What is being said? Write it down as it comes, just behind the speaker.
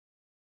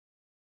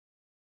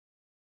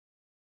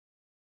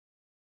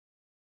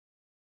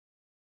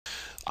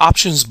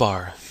Options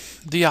bar.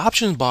 The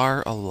options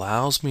bar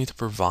allows me to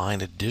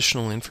provide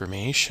additional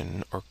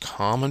information or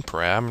common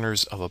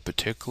parameters of a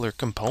particular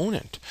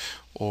component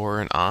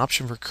or an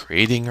option for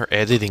creating or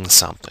editing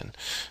something.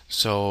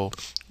 So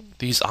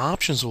these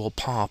options will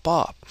pop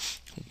up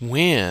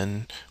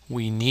when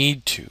we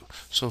need to.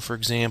 So for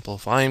example,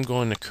 if I'm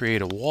going to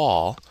create a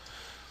wall,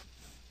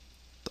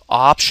 the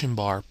option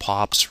bar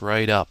pops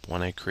right up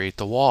when I create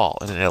the wall,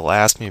 and it'll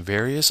ask me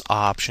various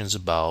options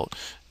about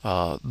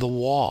the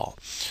wall.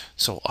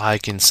 So I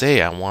can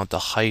say I want the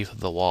height of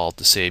the wall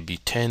to say be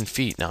 10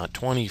 feet, not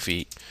 20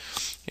 feet.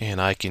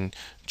 And I can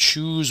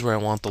choose where I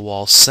want the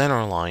wall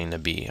center line to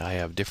be. I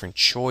have different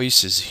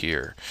choices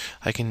here.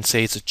 I can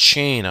say it's a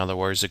chain, in other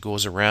words, it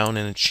goes around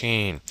in a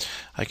chain.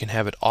 I can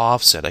have it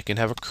offset. I can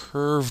have a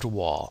curved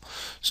wall.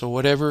 So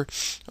whatever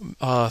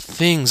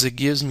things, it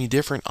gives me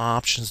different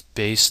options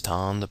based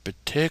on the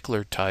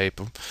particular type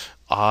of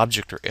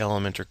object or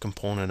element or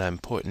component I'm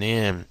putting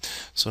in.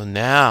 So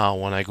now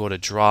when I go to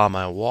draw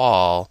my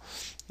wall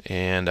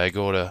and I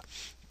go to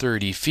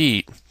 30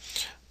 feet,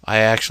 I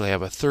actually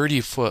have a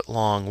 30-foot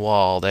long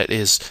wall that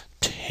is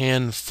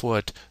 10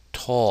 foot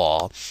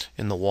tall,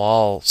 and the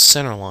wall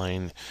center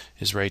line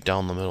is right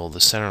down the middle of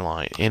the center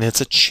line, and it's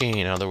a chain.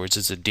 In other words,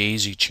 it's a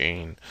daisy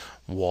chain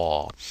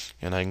wall,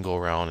 and I can go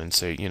around and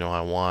say,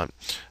 I want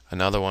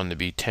another one to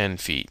be 10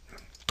 feet,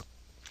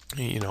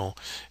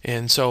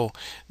 and so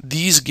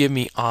these give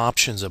me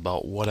options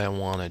about what I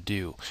want to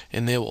do,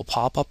 and they will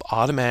pop up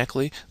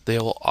automatically. They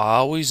will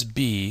always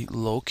be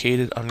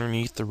located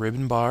underneath the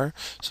ribbon bar,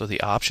 so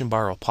the option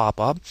bar will pop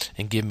up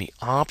and give me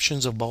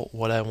options about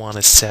what I want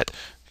to set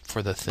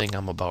for the thing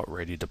I'm about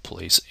ready to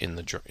place in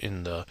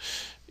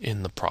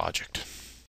the project.